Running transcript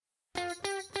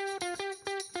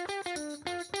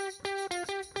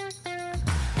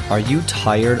Are you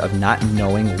tired of not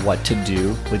knowing what to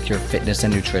do with your fitness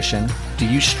and nutrition? Do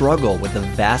you struggle with the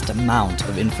vast amount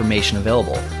of information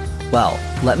available? Well,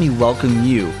 let me welcome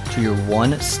you to your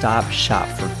one-stop shop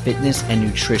for fitness and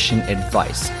nutrition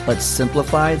advice. Let's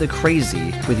simplify the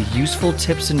crazy with useful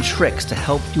tips and tricks to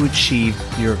help you achieve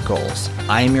your goals.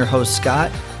 I am your host,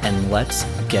 Scott, and let's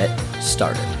get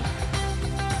started.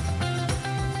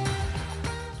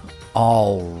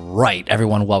 All right,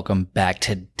 everyone, welcome back.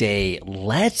 Today,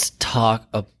 let's talk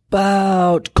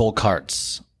about goal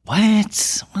cards. What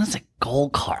is a goal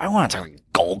card? I don't want to talk about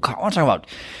goal card. I want to talk about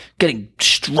getting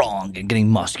strong and getting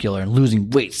muscular and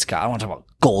losing weight, Scott. I want to talk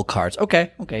about goal cards.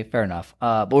 Okay, fair enough.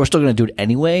 But we're still going to do it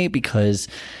anyway because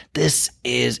this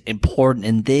is important.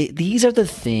 And these are the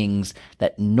things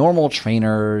that normal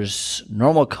trainers,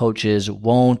 normal coaches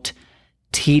won't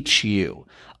teach you.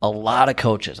 A lot of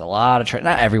coaches, not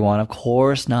everyone, of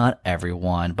course, not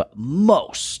everyone, but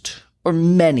most or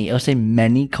many, I'll say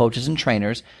many coaches and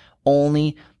trainers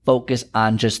only focus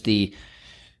on just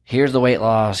here's the weight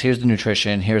loss, here's the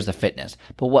nutrition, here's the fitness.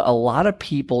 But what a lot of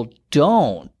people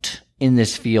don't in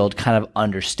this field kind of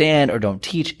understand or don't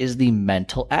teach is the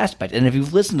mental aspect. And if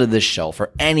you've listened to this show for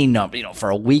any number,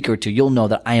 for a week or two, you'll know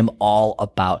that I am all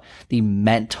about the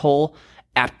mental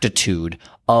aptitude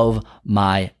of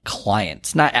my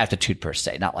clients. Not aptitude per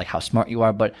se, not like how smart you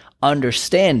are, but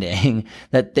understanding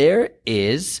that there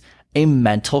is a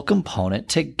mental component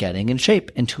to getting in shape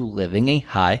and to living a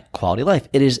high quality life.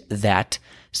 It is that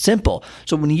simple.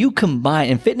 So when you combine,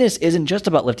 and fitness isn't just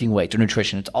about lifting weights or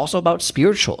nutrition, it's also about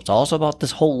spiritual. It's also about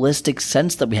this holistic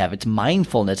sense that we have. It's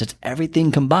mindfulness. It's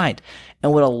everything combined.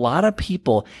 And what a lot of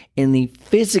people in the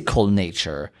physical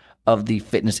nature of the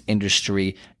fitness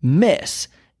industry miss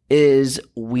is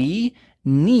we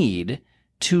need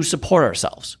to support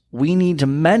ourselves. We need to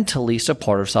mentally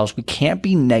support ourselves. We can't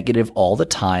be negative all the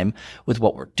time with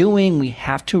what we're doing. We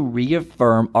have to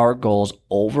reaffirm our goals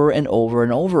over and over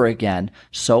and over again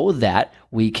so that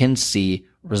we can see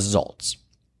results.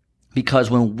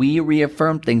 Because when we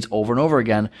reaffirm things over and over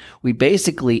again, we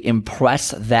basically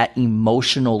impress that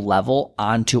emotional level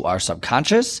onto our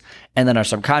subconscious, and then our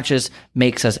subconscious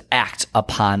makes us act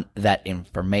upon that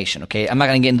information, okay? I'm not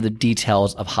going to get into the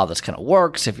details of how this kind of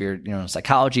works. If you're, in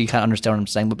psychology, you kind of understand what I'm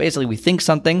saying, but basically we think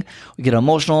something, we get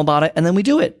emotional about it, and then we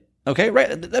do it, okay?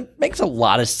 Right? That makes a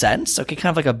lot of sense, okay?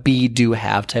 Kind of like a be, do,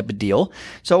 have type of deal.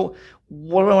 So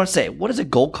what do I want to say? What is a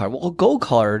goal card? Well,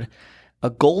 a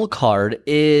goal card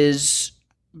is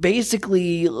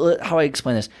basically, how I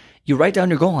explain this, you write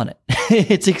down your goal on it.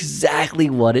 It's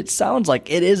exactly what it sounds like.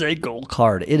 It is a goal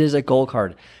card. It is a goal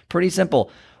card. Pretty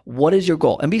simple. What is your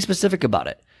goal? And be specific about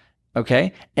it.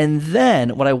 Okay? And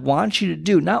then what I want you to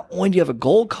do, not only do you have a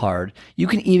goal card, you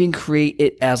can even create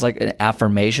it as like an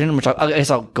affirmation, which I guess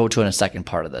I'll go to in a second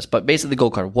part of this. But basically the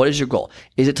goal card, what is your goal?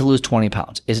 Is it to lose 20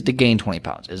 pounds? Is it to gain 20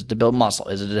 pounds? Is it to build muscle?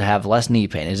 Is it to have less knee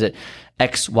pain? Is it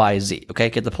X, Y, Z? Okay?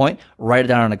 Get the point? Write it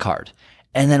down on a card.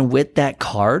 And then with that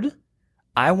card,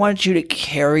 I want you to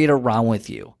carry it around with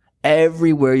you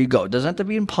everywhere you go. It doesn't have to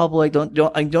be in public. Don't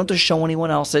have to show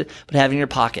anyone else it, but have it in your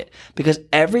pocket. Because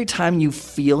every time you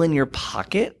feel in your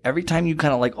pocket, every time you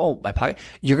kind of like, oh, my pocket,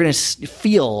 you're going to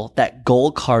feel that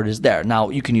goal card is there. Now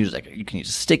you can use a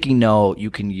sticky note. You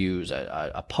can use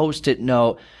a Post-it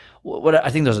note.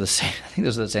 I think those are the same. I think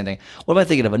those are the same thing. What am I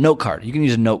thinking of? A note card. You can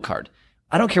use a note card.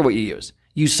 I don't care what you use.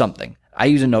 Use something. I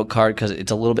use a note card because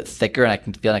it's a little bit thicker and I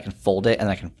can fold it and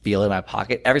I can feel it in my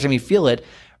pocket. Every time you feel it,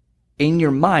 in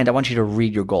your mind, I want you to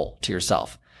read your goal to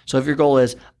yourself. So if your goal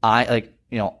is, I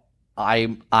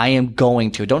am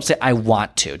going to, don't say I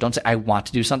want to. Don't say I want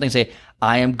to do something. Say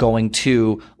I am going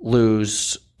to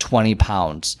lose 20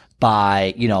 pounds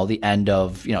by, the end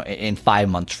of, in 5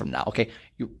 months from now. Okay.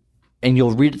 And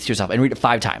you'll read it to yourself and read it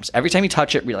 5 times. Every time you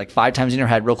touch it, read it like 5 times in your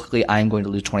head real quickly. I am going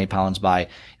to lose 20 pounds by,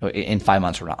 in 5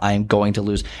 months from now. I am going to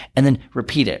lose. And then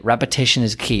repeat it. Repetition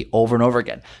is key over and over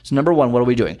again. So number one, what are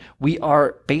we doing? We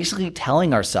are basically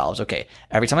telling ourselves, okay,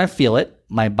 every time I feel it,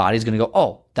 my body's going to go,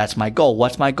 oh, that's my goal.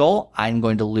 What's my goal? I'm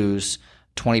going to lose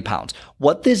 20 pounds.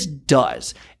 What this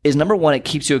does is, number one, it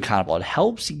keeps you accountable. It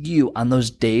helps you on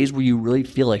those days where you really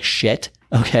feel like shit.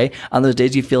 Okay. On those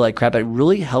days you feel like crap, it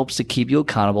really helps to keep you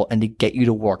accountable and to get you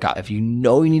to work out. If you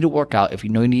know you need to work out, if you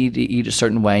know you need to eat a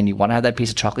certain way and you want to have that piece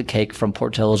of chocolate cake from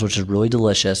Portillo's, which is really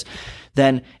delicious,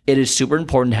 then it is super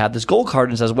important to have this goal card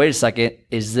and says, wait a second,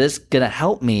 is this going to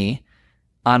help me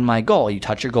on my goal? You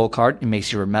touch your goal card, it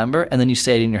makes you remember, and then you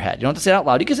say it in your head. You don't have to say it out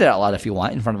loud. You can say it out loud if you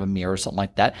want in front of a mirror or something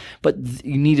like that, but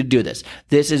you need to do this.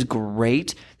 This is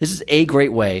great. This is a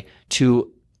great way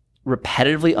to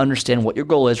repetitively understand what your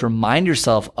goal is, remind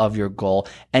yourself of your goal,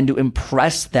 and to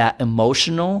impress that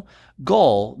emotional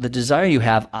goal, the desire you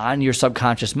have, on your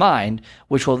subconscious mind,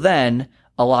 which will then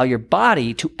allow your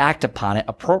body to act upon it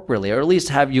appropriately, or at least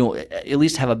have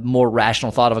a more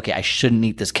rational thought of, okay, I shouldn't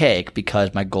eat this cake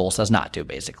because my goal says not to,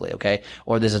 basically, okay?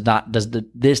 Or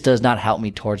this does not help me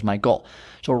towards my goal.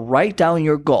 So write down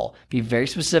your goal. Be very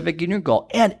specific in your goal,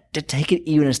 and to take it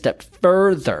even a step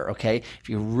further, okay? If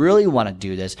you really want to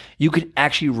do this, you can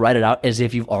actually write it out as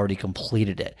if you've already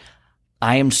completed it.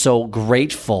 I am so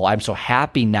grateful. I'm so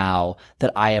happy now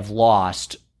that I have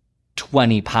lost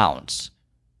 20 pounds.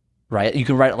 Right? You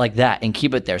can write it like that and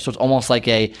keep it there. So it's almost like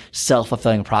a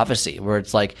self-fulfilling prophecy where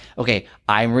it's like, okay,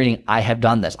 I'm reading, I have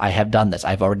done this. I've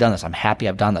already done this. I'm happy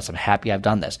I've done this. I've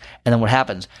done this. And then what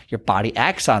happens? Your body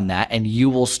acts on that, and you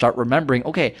will start remembering,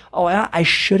 okay, I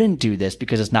shouldn't do this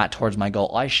because it's not towards my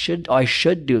goal. I should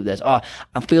do this. Oh,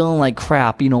 I'm feeling like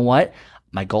crap. You know what?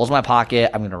 My goal's in my pocket.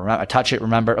 I'm going to remember, touch it,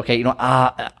 remember, okay,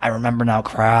 I remember now,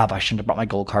 crap, I shouldn't have brought my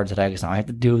gold card today because now I have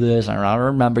to do this. I don't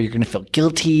remember. You're going to feel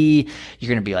guilty. You're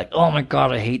going to be like, oh my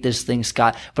God, I hate this thing,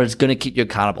 Scott, but it's going to keep you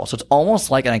accountable. So it's almost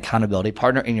like an accountability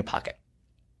partner in your pocket.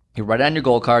 You write it on your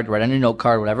goal card, write it on your note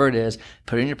card, whatever it is,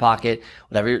 put it in your pocket,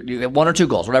 whatever, you have 1 or 2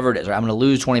 goals, whatever it is, right? I'm going to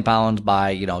lose 20 pounds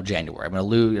by, January. I'm going to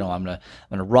lose, I'm going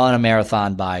to run a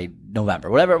marathon by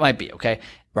November, whatever it might be. Okay.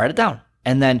 Write it down.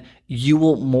 And then you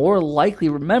will more likely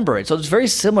remember it. So it's very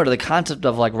similar to the concept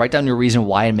of like write down your reason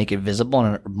why and make it visible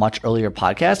in a much earlier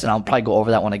podcast. And I'll probably go over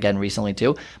that one again recently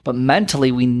too. But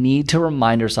mentally, we need to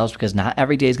remind ourselves, because not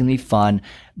every day is going to be fun.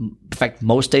 In fact,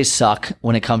 most days suck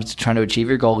when it comes to trying to achieve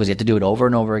your goal, because you have to do it over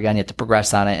and over again. You have to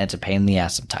progress on it, and it's a pain in the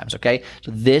ass sometimes. Okay. So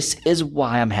this is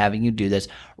why I'm having you do this.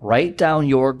 Write down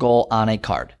your goal on a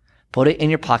card. Put it in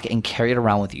your pocket and carry it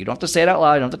around with you. You don't have to say it out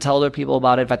loud. You don't have to tell other people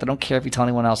about it. In fact, I don't care if you tell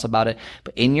anyone else about it.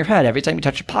 But in your head, every time you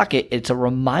touch your pocket, it's a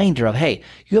reminder of, hey,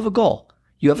 you have a goal.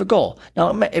 You have a goal.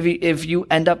 Now, if you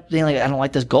end up being like, I don't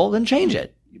like this goal, then change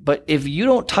it. But if you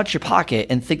don't touch your pocket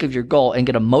and think of your goal and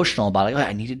get emotional about it, like, oh,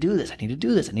 I need to do this, then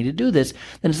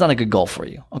it's not a good goal for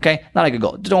you. Okay? Not a good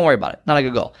goal. Don't worry about it. Not a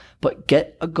good goal. But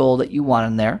get a goal that you want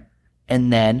in there,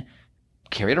 and then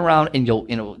carry it around, and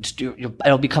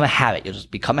it'll become a habit. You'll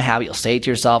just become a habit. You'll say it to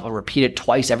yourself or repeat it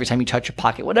twice every time you touch your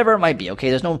pocket, whatever it might be. Okay.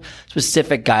 There's no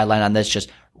specific guideline on this. Just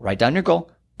write down your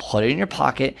goal, put it in your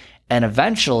pocket, and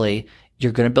eventually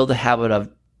you're going to build a habit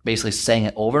of basically saying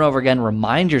it over and over again.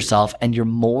 Remind yourself, and you're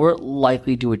more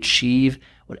likely to achieve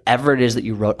whatever it is that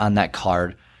you wrote on that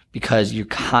card, because you're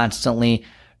constantly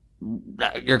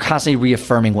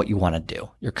reaffirming what you want to do.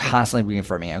 You're constantly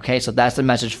reaffirming it. Okay. So that's the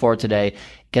message for today.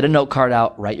 Get a note card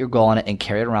out, write your goal on it, and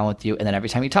carry it around with you. And then every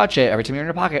time you touch it, every time you're in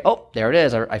your pocket, oh, there it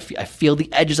is. I feel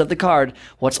the edges of the card.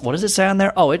 What does it say on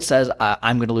there? Oh, it says,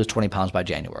 I'm going to lose 20 pounds by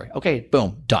January. Okay.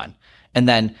 Boom. Done. And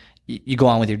then you go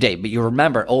on with your day, but you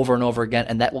remember over and over again,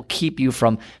 and that will keep you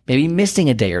from maybe missing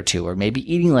a day or two, or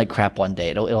maybe eating like crap one day.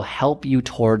 It'll help you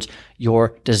towards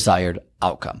your desired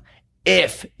outcome.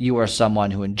 If you are someone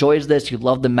who enjoys this, you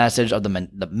love the message of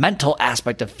the mental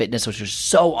aspect of fitness, which is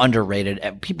so underrated,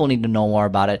 and people need to know more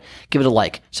about it, give it a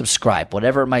like, subscribe,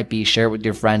 whatever it might be, share it with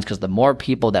your friends, because the more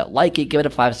people that like it, give it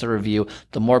a 5-star review,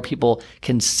 the more people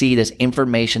can see this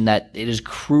information that it is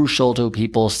crucial to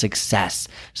people's success.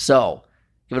 So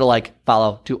give it a like,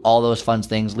 follow, do all those fun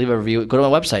things, leave a review. Go to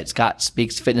my website,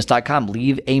 scottspeaksfitness.com.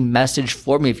 Leave a message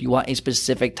for me if you want a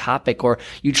specific topic, or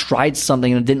you tried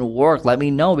something and it didn't work. Let me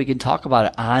know. We can talk about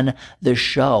it on the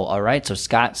show. All right. So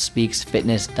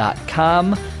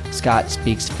scottspeaksfitness.com,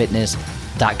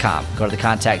 scottspeaksfitness.com. Go to the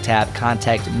contact tab,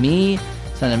 contact me,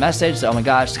 send a message. Say, oh my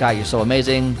gosh, Scott, you're so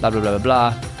amazing, blah, blah, blah,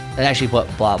 blah, blah. And actually put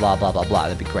blah, blah, blah, blah, blah.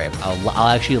 That'd be great. I'll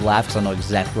actually laugh because I know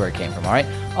exactly where it came from. All right.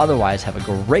 Otherwise, have a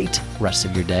great rest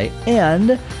of your day,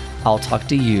 and I'll talk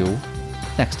to you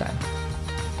next time.